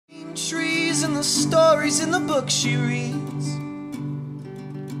memories and the stories in the book she reads.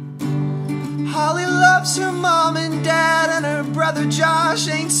 Holly loves her mom and dad, and her brother Josh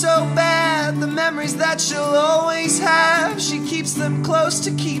ain't so bad. The memories that she'll always have, she keeps them close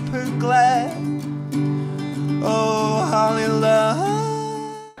to keep her glad. Oh, Holly love.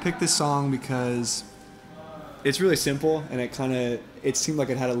 I picked this song because it's really simple, and it seemed like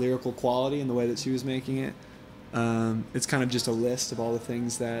it had a lyrical quality in the way that she was making it. It's kind of just a list of all the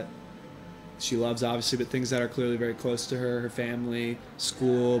things that she loves, obviously, but things that are clearly very close to her family,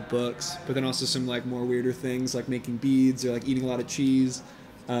 school, books, but then also some like more weirder things like making beads or like eating a lot of cheese.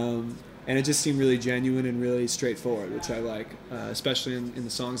 And it just seemed really genuine and really straightforward, which I like, especially in the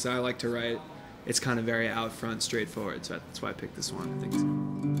songs that I like to write. It's kind of very out front, straightforward, so that's why I picked this one. I think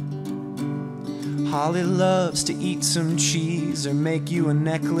Holly loves to eat some cheese or make you a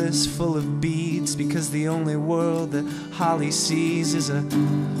necklace full of beads, because the only world that Holly sees is a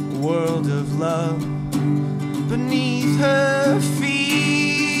world of love beneath